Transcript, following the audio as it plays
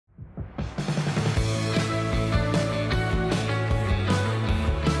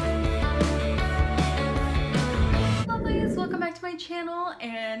channel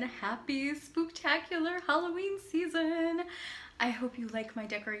and happy spooktacular Halloween season. I hope you like my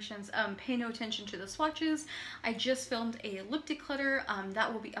decorations. Pay no attention to the swatches. I just filmed a lip declutter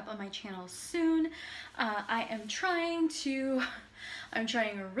that will be up on my channel soon. I'm trying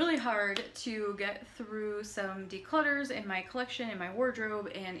really hard to get through some declutters in my collection, in my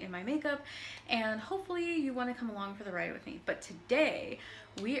wardrobe, and in my makeup, and hopefully you want to come along for the ride with me. But today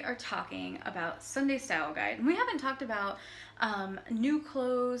we are talking about Sunday Style Guide, and we haven't talked about new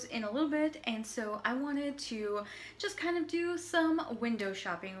clothes in a little bit, and so I wanted to just kind of do some window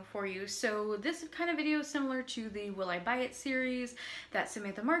shopping for you. So this kind of video is similar to the Will I Buy It series that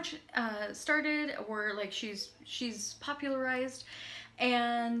Samantha March started, or like she's popularized,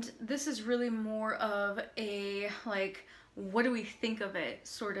 and this is really more of a like, what do we think of it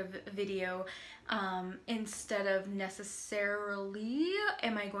sort of video, instead of necessarily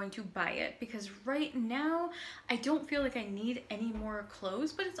am I going to buy it, because right now I don't feel like I need any more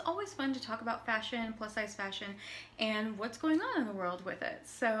clothes, but it's always fun to talk about fashion, plus size fashion, and what's going on in the world with it.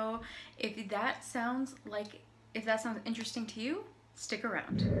 So if that sounds interesting to you, stick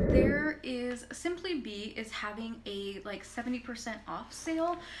around. There is Simply Be is having a like 70% off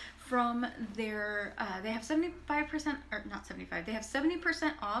sale from their they have 75%, or not 75, they have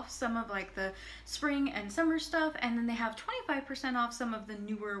 70% off some of like the spring and summer stuff, and then they have 25% off some of the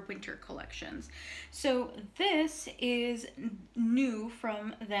newer winter collections. So this is new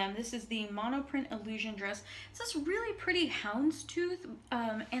from them. This is the monoprint illusion dress. It's this really pretty houndstooth,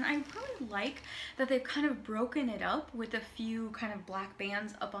 and I really like that they've kind of broken it up with a few kind of black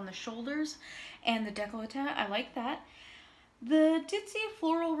bands up on the shoulders and the décolleté. I like that. The ditzy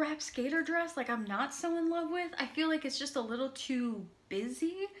floral wrap skater dress, like, I'm not so in love with. I feel like it's just a little too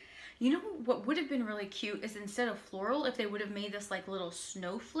busy. You know what would have been really cute is, instead of floral, if they would have made this like little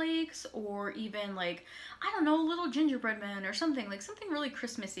snowflakes, or even like, I don't know, little gingerbread men or something, like something really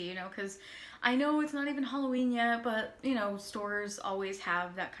Christmassy, you know, because I know it's not even Halloween yet, but you know, stores always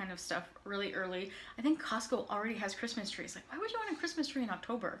have that kind of stuff really early. I think Costco already has Christmas trees. Like, why would you want a Christmas tree in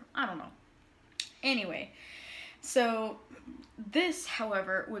October? I don't know. Anyway, so this,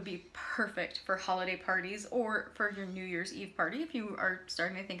 however, would be perfect for holiday parties or for your New Year's Eve party if you are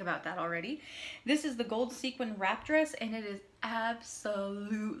starting to think about that already. This is the gold sequin wrap dress, and it is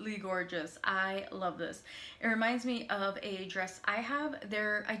absolutely gorgeous. I love this. It reminds me of a dress I have.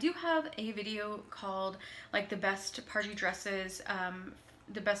 I do have a video called like the best party dresses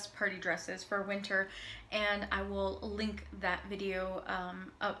for winter, and I will link that video.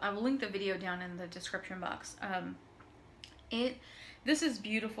 I will link the video down in the description box. This is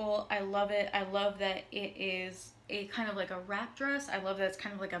beautiful. I love it. I love that it is a kind of like a wrap dress. I love that it's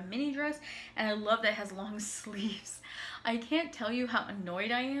kind of like a mini dress, and I love that it has long sleeves. I can't tell you how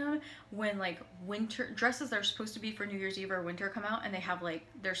annoyed I am when like winter dresses that are supposed to be for New Year's Eve or winter come out and they have like,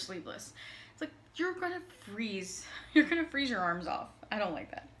 they're sleeveless. It's like, you're gonna freeze your arms off. I don't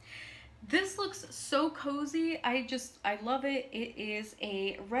like that. This looks so cozy. I love it. It is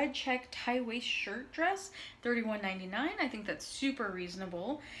a red check tie waist shirt dress, $31.99. I think that's super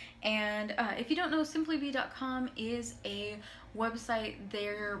reasonable. And if you don't know, simplybee.com is a website.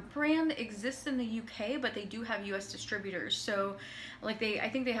 Their brand exists in the UK, but they do have US distributors. So like I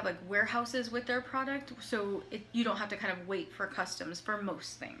think they have like warehouses with their product, so you don't have to kind of wait for customs for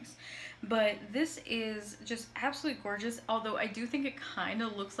most things. But this is just absolutely gorgeous, although I do think it kind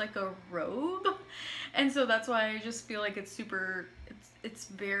of looks like a robe, and so that's why I just feel like it's super, it's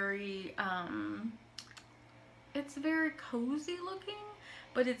very cozy looking,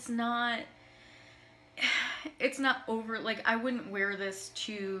 but it's not over, like, I wouldn't wear this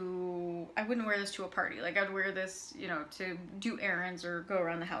to a party. Like, I'd wear this, you know, to do errands or go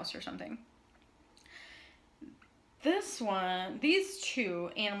around the house or something. These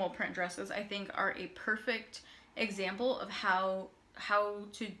two animal print dresses, I think, are a perfect example of how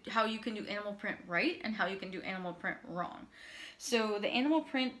you can do animal print right and how you can do animal print wrong. So the animal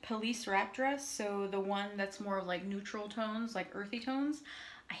print police wrap dress, so the one that's more of like neutral tones, like earthy tones,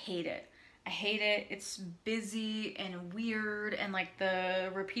 I hate it. I hate it. It's busy and weird, and like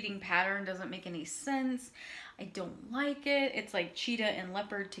the repeating pattern doesn't make any sense. I don't like it. It's like cheetah and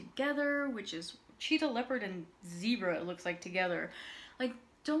leopard together, which is cheetah, leopard, and zebra, it looks like, together. Like,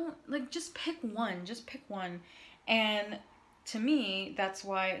 just pick one. And to me, that's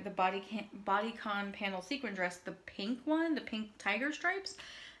why the bodycon panel sequin dress, the pink one, the pink tiger stripes,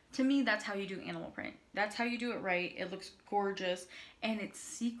 to me, that's how you do animal print. That's how you do it right. It looks gorgeous, and it's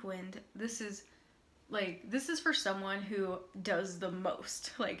sequined. This is for someone who does the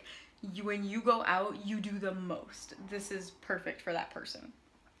most. Like, when you go out, you do the most. This is perfect for that person.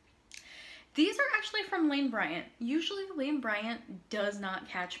 These are actually from Lane Bryant. Usually Lane Bryant does not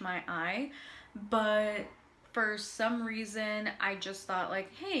catch my eye, but for some reason I just thought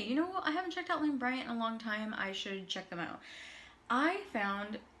like, hey, you know what? I haven't checked out Lane Bryant in a long time. I should check them out. I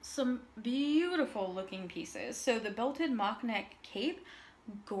found some beautiful looking pieces. So the belted mock neck cape,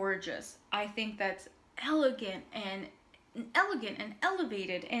 gorgeous. I think that's elegant and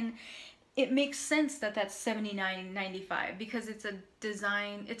elevated, and it makes sense that that's $79.95 because it's a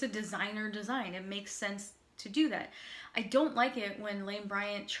designer design. It makes sense to do that. I don't like it when Lane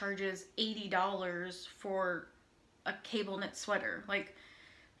Bryant charges $80 for a cable knit sweater. Like,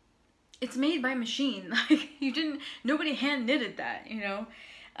 it's made by machine. Like, nobody hand knitted that, you know?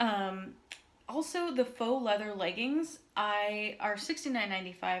 Also, the faux leather leggings are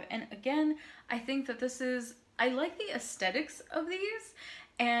 $69.95, and again, I think that I like the aesthetics of these,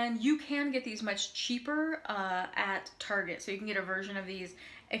 and you can get these much cheaper at Target. So you can get a version of these.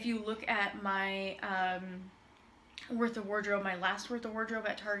 If you look at my Worth of Wardrobe, my last Worth of Wardrobe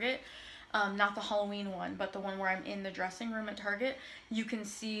at Target, not the Halloween one, but the one where I'm in the dressing room at Target, you can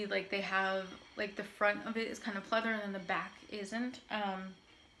see like they have, like the front of it is kind of pleather and then the back isn't.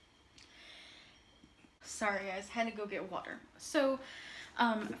 Sorry guys, had to go get water. So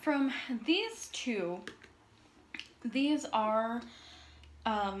from these two, these are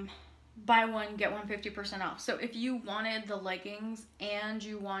buy one, get one 50% off. So if you wanted the leggings and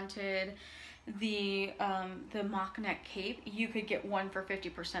you wanted the mock neck cape, you could get one for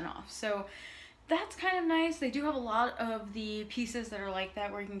 50% off. So that's kind of nice. They do have a lot of the pieces that are like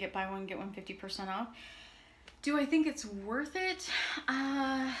that, where you can get buy one, get one 50% off. Do I think it's worth it?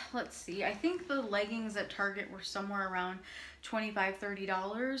 Let's see. I think the leggings at Target were somewhere around $25,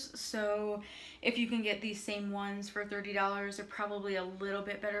 $30. So if you can get these same ones for $30, they're probably a little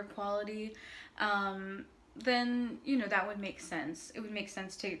bit better quality. Then, you know, that would make sense. It would make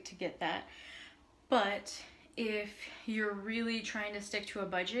sense to get that. But if you're really trying to stick to a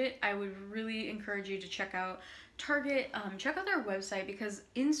budget, I would really encourage you to check out Target. Check out their website, because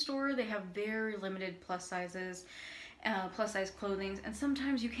in store they have very limited plus sizes, plus size clothing, and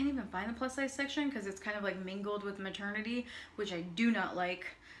sometimes you can't even find the plus size section because it's kind of like mingled with maternity, which I do not like.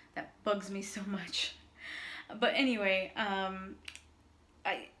 That bugs me so much. But anyway, I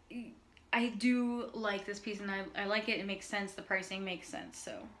do like this piece, and I like it. It makes sense. The pricing makes sense.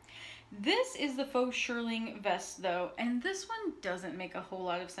 So this is the faux shearling vest though, and this one doesn't make a whole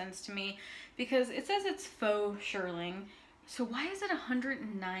lot of sense to me because it says it's faux shearling. So why is it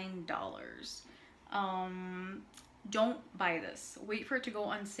 $109? Don't buy this. Wait for it to go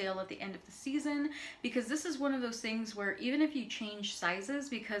on sale at the end of the season, because this is one of those things where even if you change sizes,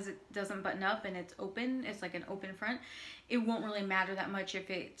 because it doesn't button up and it's open, it's like an open front, it won't really matter that much if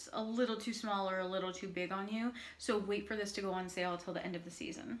it's a little too small or a little too big on you. So wait for this to go on sale till the end of the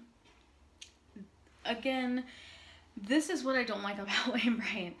season. Again, this is what I don't like about Lane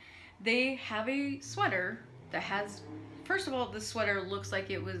Bryant. They have a sweater that has, first of all, the sweater looks like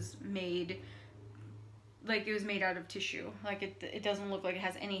it was made out of tissue. Like it doesn't look like it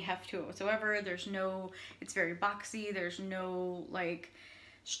has any heft to it whatsoever. It's very boxy. There's no like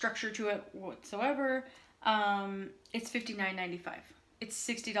structure to it whatsoever. It's $59.95. It's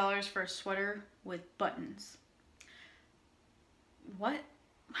 $60 for a sweater with buttons. What?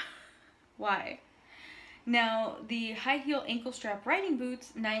 Why? Now, the high heel ankle strap riding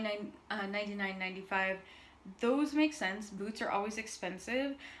boots, $99.95. Those make sense. Boots are always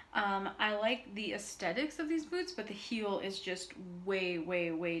expensive. I like the aesthetics of these boots, but the heel is just way,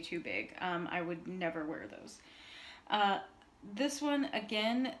 way, way too big. I would never wear those. This one,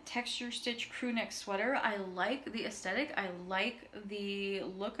 again, texture stitch crew neck sweater. I like the aesthetic. I like the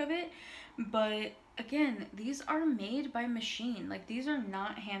look of it, but again, these are made by machine. Like, these are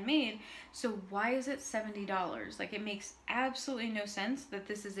not handmade. So why is it $70? Like, it makes absolutely no sense that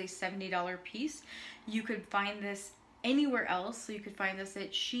this is a $70 piece. You could find this anywhere else. So you could find this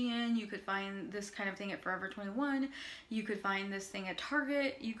at Shein. You could find this kind of thing at Forever 21. You could find this thing at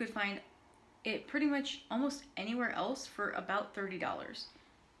Target. You could find it pretty much almost anywhere else for about $30.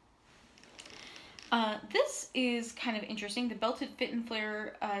 This is kind of interesting. The belted fit and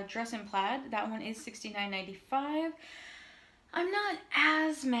flare dress in plaid. That one is $69.95. I'm not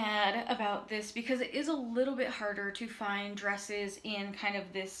as mad about this because it is a little bit harder to find dresses in kind of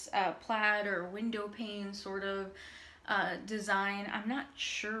this plaid or window pane sort of design. I'm not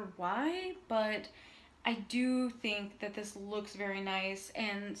sure why, but I do think that this looks very nice,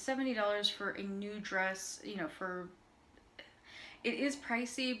 and $70 for a new dress, you know, it is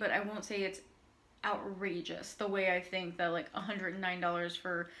pricey, but I won't say it's outrageous the way I think that like $109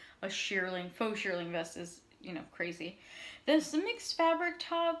 for a faux shearling vest is, you know, crazy. This mixed fabric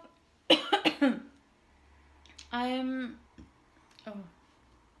top, Oh.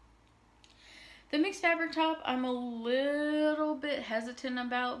 The mixed fabric top, I'm a little bit hesitant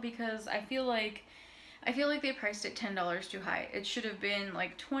about because I feel like they priced it $10 too high. It should have been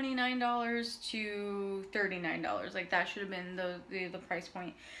like $29 to $39. Like that should have been the price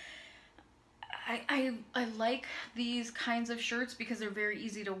point. I like these kinds of shirts because they're very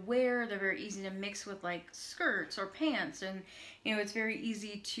easy to wear. They're very easy to mix with like skirts or pants, and you know, it's very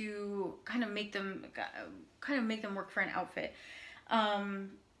easy to kind of make them work for an outfit.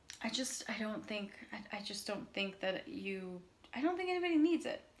 I just don't think that I don't think anybody needs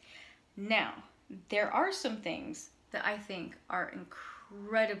it. Now, there are some things that I think are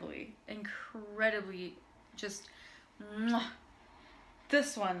incredibly just mwah.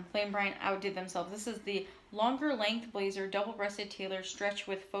 This one, Lane Bryant outdid themselves. This is the longer length blazer, double-breasted tailor, stretch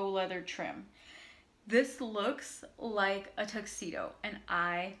with faux leather trim. This looks like a tuxedo, and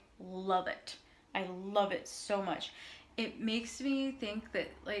I love it. I love it so much. It makes me think that,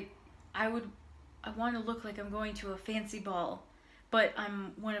 like, I want to look like I'm going to a fancy ball, but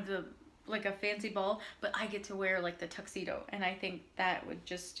I'm like a fancy ball, but I get to wear like the tuxedo, and I think that would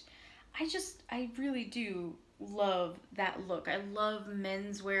I really do love that look. I love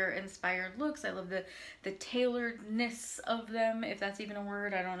menswear inspired looks. I love the tailoredness of them, if that's even a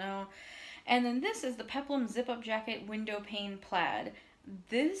word, I don't know. And then this is the peplum zip-up jacket window pane plaid.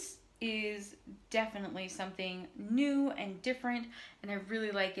 This is definitely something new and different, and I really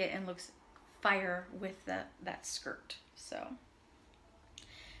like it, and looks fire with that skirt. So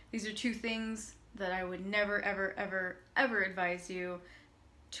these are two things that I would never ever advise you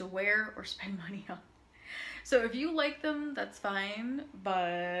to wear or spend money on. So if you like them, that's fine,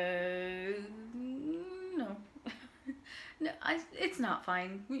 but no. No, it's not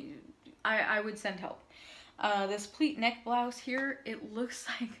fine. I would send help. This pleat neck blouse here, it looks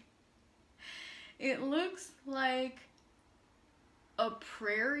like a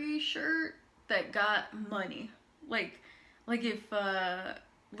prairie shirt that got money. Like if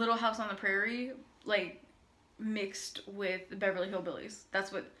Little House on the Prairie like mixed with the Beverly Hillbillies.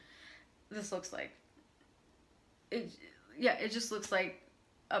 That's what this looks like. It just looks like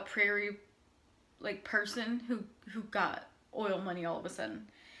a prairie like person who got oil money all of a sudden.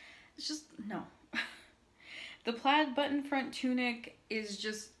 It's just no. The plaid button front tunic is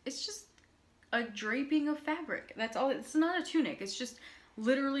it's just a draping of fabric. That's all. It's not a tunic. It's just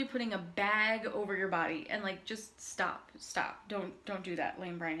literally putting a bag over your body, and like, just stop. Don't do that,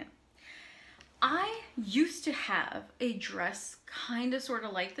 Lane Bryant. I used to have a dress kind of sort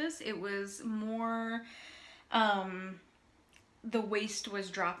of like this. It was more, the waist was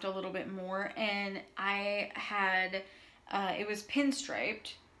dropped a little bit more, and I had, it was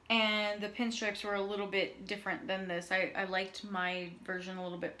pinstriped, and the pinstripes were a little bit different than this. I liked my version a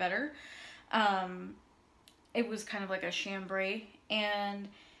little bit better. It was kind of like a chambray, and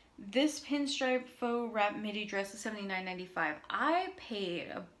this pinstripe faux wrap midi dress is $79.95. I paid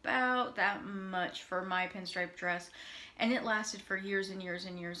about that much for my pinstripe dress, and it lasted for years and years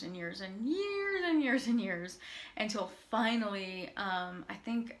and years and years and years and years and years until finally, I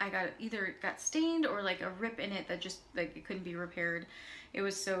think either got stained or like a rip in it that just like it couldn't be repaired. It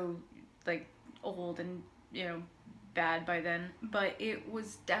was so like old and, you know, bad by then, but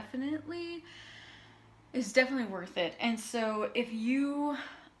it's definitely worth it. And so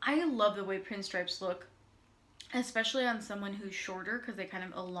I love the way pinstripes look, especially on someone who's shorter, because they kind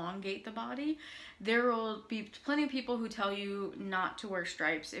of elongate the body. There will be plenty of people who tell you not to wear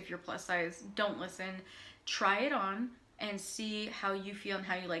stripes if you're plus size. Don't listen. Try it on and see how you feel and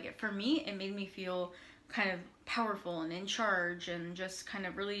how you like it. For me, it made me feel kind of powerful and in charge and just kind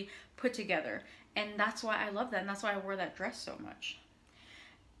of really put together. And that's why I love that, and that's why I wore that dress so much.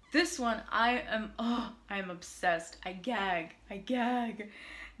 This one, I'm obsessed. I gag.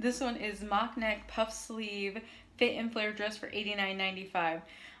 This one is mock neck, puff sleeve, fit and flare dress for $89.95.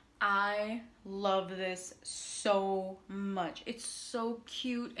 I love this so much. It's so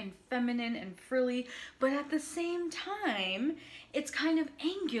cute and feminine and frilly, but at the same time, it's kind of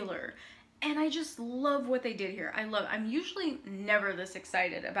angular. And I just love what they did here. I'm usually never this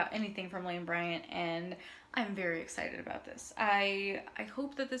excited about anything from Lane Bryant, and I'm very excited about this. I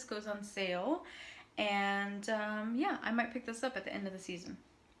hope that this goes on sale, and yeah, I might pick this up at the end of the season.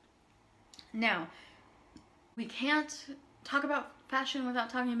 Now, we can't talk about fashion without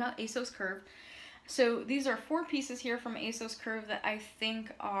talking about ASOS Curve. So these are 4 pieces here from ASOS Curve that I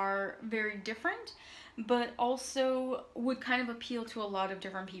think are very different, but also would kind of appeal to a lot of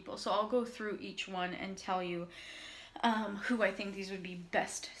different people. So I'll go through each one and tell you. who I think these would be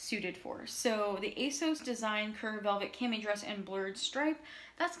best suited for. So the ASOS Design Curve Velvet Cami Dress in Blurred Stripe,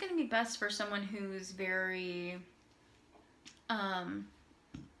 that's going to be best for someone who's very,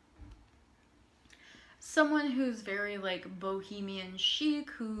 like bohemian chic,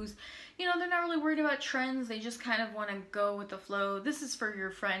 who's, you know, they're not really worried about trends, they just kind of want to go with the flow. This is for your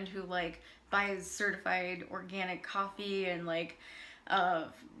friend who like buys certified organic coffee and like,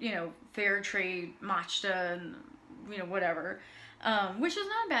 you know, fair trade matcha and, you know, whatever. Which is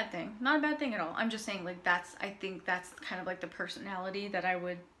not a bad thing. Not a bad thing at all. I'm just saying, like, I think that's kind of like the personality that I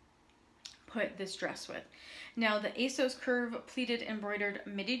would put this dress with. Now, the ASOS Curve Pleated Embroidered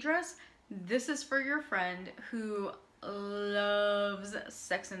Midi Dress, this is for your friend who loves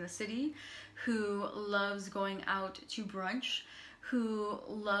Sex in the City, who loves going out to brunch, who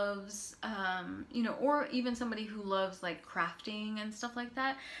loves, you know, or even somebody who loves like crafting and stuff like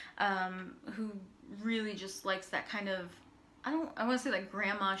that, who really just likes that kind of, I want to say like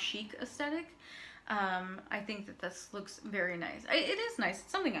grandma chic aesthetic. I think that this looks very nice. It is nice.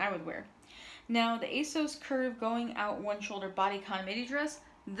 It's something I would wear. Now, the ASOS Curve Going Out One Shoulder Bodycon Midi Dress,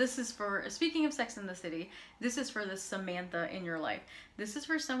 this is for, speaking of Sex in the City, this is for the Samantha in your life. This is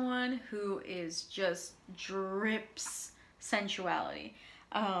for someone who is just drips sensuality.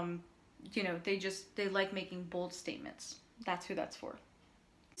 You know, they like making bold statements. That's who that's for.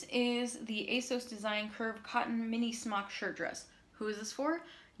 This is the ASOS Design Curve Cotton Mini Smock Shirt Dress. Who is this for?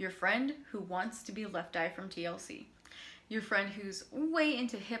 Your friend who wants to be Left Eye from TLC. Your friend who's way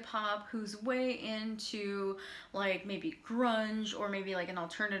into hip hop, who's way into like maybe grunge or maybe like an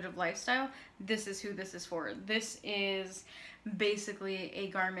alternative lifestyle. This is who this is for. This is basically a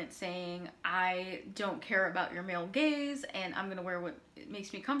garment saying, I don't care about your male gaze and I'm gonna wear what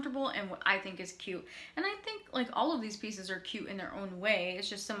makes me comfortable and what I think is cute. And I think like all of these pieces are cute in their own way. It's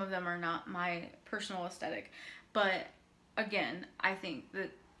just some of them are not my personal aesthetic. But again, I think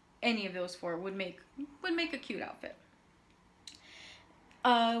that any of those four would make a cute outfit.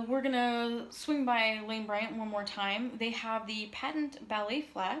 We're gonna swing by Lane Bryant one more time. They have the patent ballet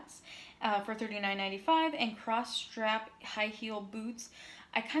flats for $39.95 and cross strap high heel boots.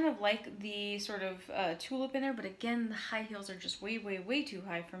 I kind of like the sort of tulip in there, but again, the high heels are just way, way, way too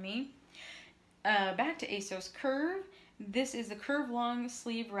high for me. Back to ASOS Curve. This is the Curve long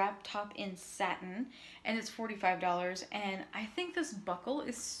sleeve wrap top in satin, and it's $45. And I think this buckle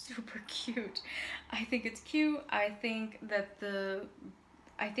is super cute. I think it's cute. I think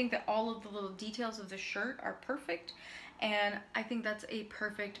that all of the little details of the shirt are perfect, and I think that's a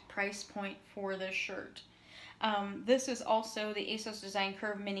perfect price point for this shirt. This is also the ASOS Design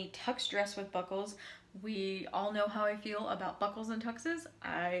Curve Mini Tux Dress with buckles. We all know how I feel about buckles and tuxes.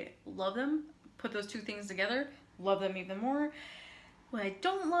 I love them. Put those two things together, love them even more. What I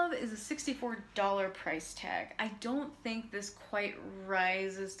don't love is a $64 price tag. I don't think this quite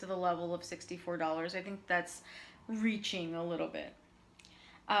rises to the level of $64. I think that's reaching a little bit.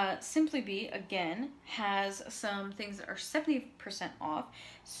 Simply Be, again, has some things that are 70% off,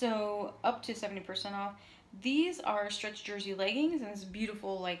 so up to 70% off. These are stretch jersey leggings in this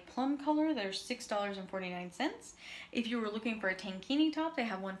beautiful like plum color. They're $6.49. If you were looking for a tankini top, they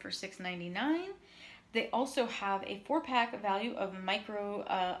have one for $6.99. They also have a 4-pack value of micro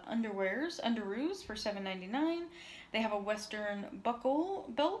underoos for $7.99. They have a Western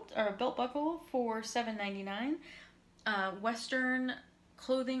belt buckle for $7.99. Western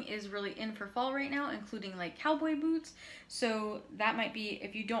clothing is really in for fall right now, including like cowboy boots. So that might be,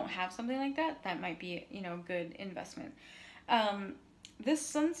 if you don't have something like that, that might be, you know, a good investment. This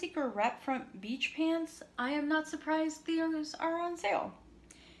Sunseeker wrap front beach pants, I am not surprised these are on sale.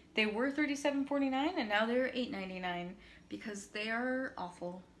 They were $37.49 and now they're $8.99 because they are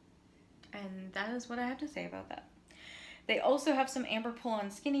awful. And that is what I have to say about that. They also have some amber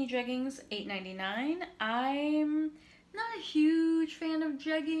pull-on skinny jeggings, $8.99. I'm not a huge fan of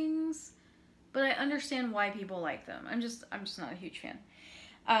jeggings, but I understand why people like them. I'm just not a huge fan.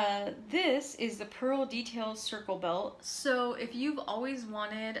 This is the Pearl Detail Circle Belt. So if you've always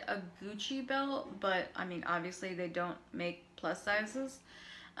wanted a Gucci belt, but I mean, obviously they don't make plus sizes.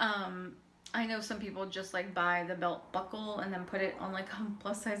 I know some people just like buy the belt buckle and then put it on like a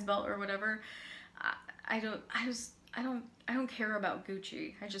plus size belt or whatever. I don't care about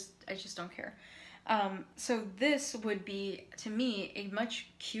Gucci. I just don't care. So this would be, to me, a much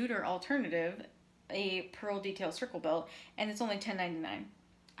cuter alternative, a Pearl Detail Circle Belt, and it's only $10.99.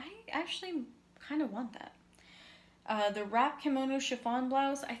 I actually kind of want that. The wrap kimono chiffon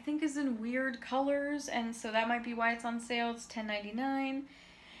blouse, I think, is in weird colors, and so that might be why it's on sale. It's $10.99.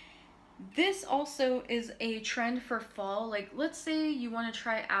 This also is a trend for fall. Like, let's say you want to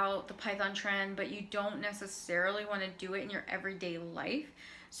try out the python trend, but you don't necessarily want to do it in your everyday life.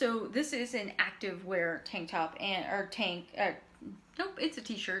 So this is an active wear tank top nope, it's a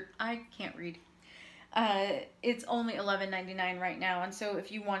t-shirt. I can't read. It's only $11.99 right now, and so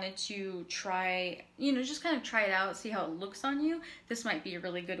if you wanted to try, just kind of try it out, see how it looks on you, this might be a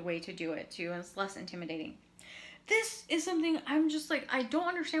really good way to do it too, and it's less intimidating. This is something I'm just like, I don't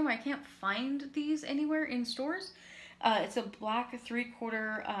understand why I can't find these anywhere in stores. It's a black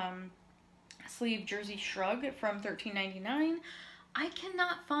 3/4 sleeve jersey shrug from $13.99. I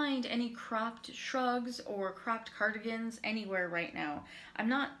cannot find any cropped shrugs or cropped cardigans anywhere right now. I'm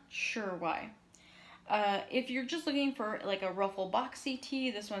not sure why. If you're just looking for like a ruffle boxy tee,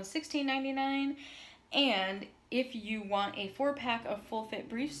 this one's $16.99. And if you want a 4-pack of full fit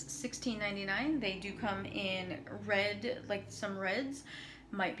briefs, $16.99. They do come in red, like some reds.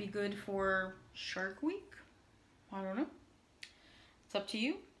 Might be good for Shark Week. I don't know. It's up to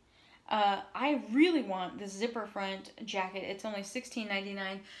you. I really want this zipper front jacket. It's only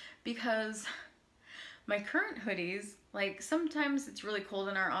 $16.99 because my current hoodies, like sometimes it's really cold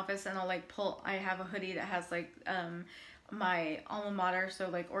in our office and I'll like I have a hoodie that has like my alma mater, so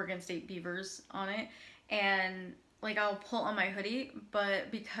like Oregon State Beavers on it, and like I'll pull on my hoodie,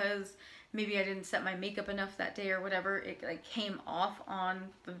 but because maybe I didn't set my makeup enough that day or whatever, it like came off on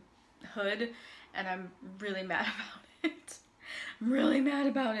the hood, and I'm really mad about it. I'm really mad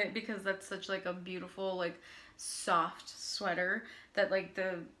about it because that's such like a beautiful like soft sweater that like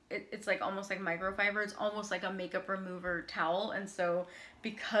it's like almost like microfiber. It's almost like a makeup remover towel, and so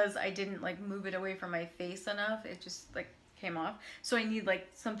because I didn't like move it away from my face enough, it just like came off. So I need like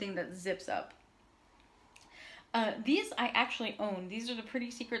something that zips up. These I actually own. These are the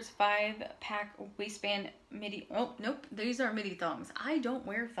Pretty Secrets 5-pack waistband midi. Oh, nope. These are midi thongs. I don't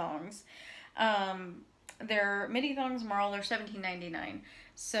wear thongs. They're midi thongs Marl. They're $17.99.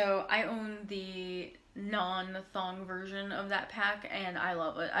 So I own the non-thong version of that pack, and I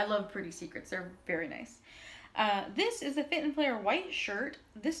love it. I love Pretty Secrets. They're very nice. This is a Fit and Flare white shirt.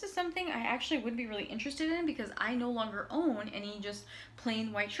 This is something I actually would be really interested in because I no longer own any just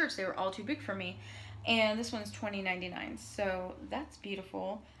plain white shirts. They were all too big for me. And this one's $20.99, so that's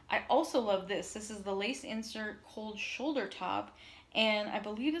beautiful. I also love this. This is the lace insert cold shoulder top, and I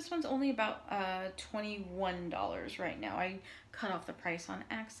believe this one's only about $21 right now. I cut off the price on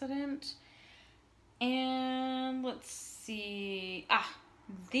accident. And let's see.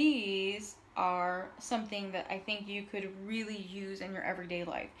 These are something that I think you could really use in your everyday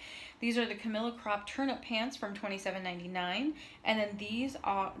life. These are the Camilla crop turnip pants from $27.99, and then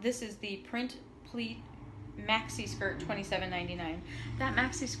this is the print pleat maxi skirt, $27.99. That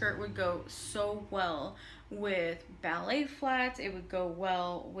maxi skirt would go so well with ballet flats. It would go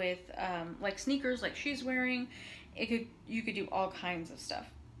well with like sneakers like she's wearing. You could do all kinds of stuff.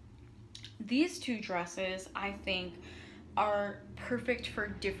 These two dresses I think are perfect for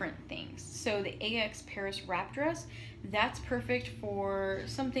different things. So the AX Paris wrap dress, that's perfect for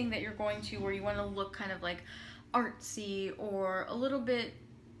something that you're going to where you want to look kind of like artsy or a little bit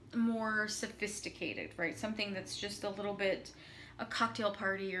more sophisticated, right? Something that's just a little bit a cocktail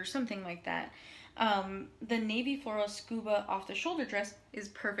party or something like that. The navy floral scuba off the shoulder dress is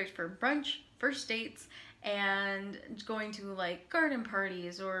perfect for brunch, first dates, and going to like garden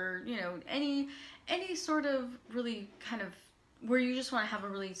parties or any sort of really kind of where you just want to have a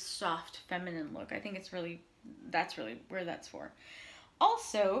really soft feminine look. I think that's really where that's for.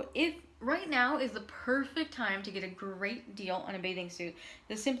 Also, if right now is the perfect time to get a great deal on a bathing suit.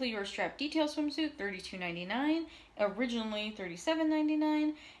 The Simply Yours Strap Detail Swimsuit, $32.99, originally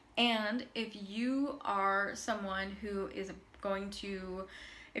 $37.99. And if you are someone who is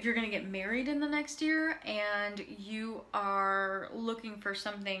if you're going to get married in the next year and you are looking for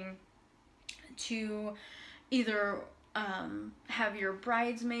something to either have your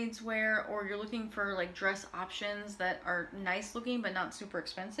bridesmaids wear, or you're looking for like dress options that are nice looking but not super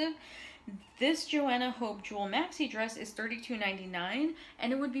expensive, this Joanna Hope Jewel Maxi dress is $32.99,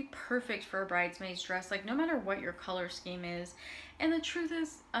 and it would be perfect for a bridesmaid's dress, like no matter what your color scheme is. And the truth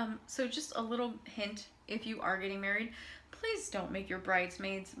is, so just a little hint, if you are getting married, please don't make your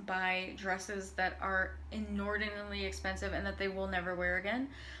bridesmaids buy dresses that are inordinately expensive and that they will never wear again.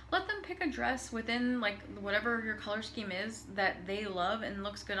 Let them pick a dress within like whatever your color scheme is that they love and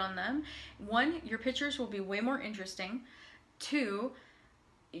looks good on them. 1, your pictures will be way more interesting. 2,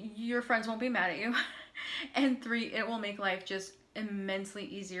 your friends won't be mad at you. And 3, it will make life just immensely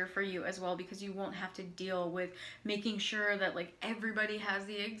easier for you as well, because you won't have to deal with making sure that like everybody has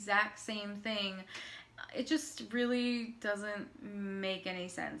the exact same thing. it just really doesn't make any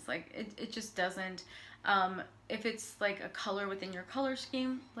sense. Like it just doesn't. If it's like a color within your color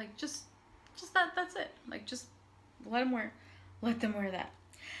scheme, like just that's it. Like just let them wear that.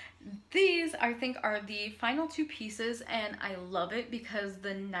 These, I think, are the final two pieces, and I love it because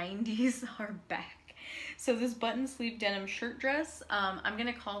the 90s are back. So this button sleeve denim shirt dress, I'm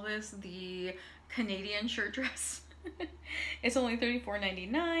gonna call this the Canadian shirt dress. It's only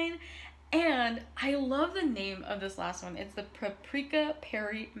 $34.99, and I love the name of this last one. It's the Paprika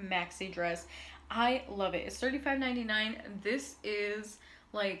Perry Maxi Dress. I love it. It's $35.99. This is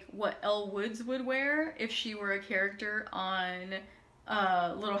like what Elle Woods would wear if she were a character on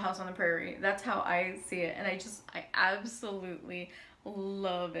Little House on the Prairie. That's how I see it, and I absolutely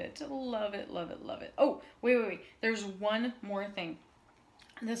love it. Love it, love it, love it. Oh, wait. There's one more thing.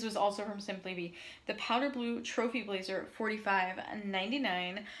 This was also from Simply Be. The powder blue trophy blazer,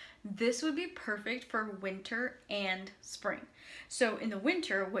 $45.99. This would be perfect for winter and spring. So in the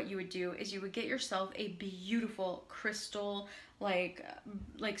winter, what you would do is you would get yourself a beautiful crystal like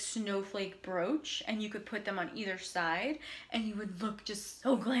snowflake brooch, and you could put them on either side, and you would look just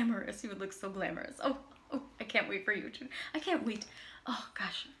so glamorous. You would look so glamorous. Oh, I can't wait for you to. I can't wait. Oh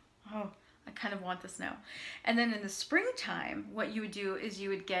gosh. Oh, I kind of want this now. And then in the springtime, what you would do is you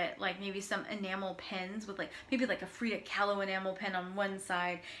would get like maybe some enamel pens with like maybe like a Frida Kahlo enamel pen on one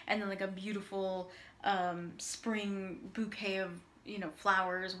side, and then like a beautiful spring bouquet of, you know,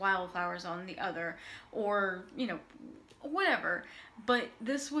 flowers, wildflowers on the other, or, you know, whatever. But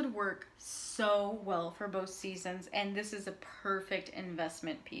this would work so well for both seasons, and this is a perfect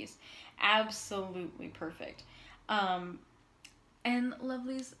investment piece. Absolutely perfect. And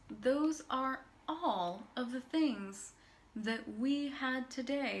lovelies, those are all of the things that we had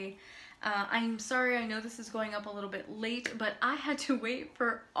today. I'm sorry, I know this is going up a little bit late, but I had to wait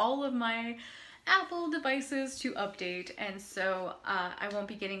for all of my Apple devices to update, and so I won't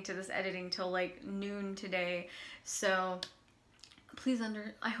be getting to this editing till like noon today. So please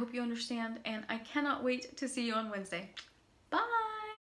I hope you understand, and I cannot wait to see you on Wednesday. Bye!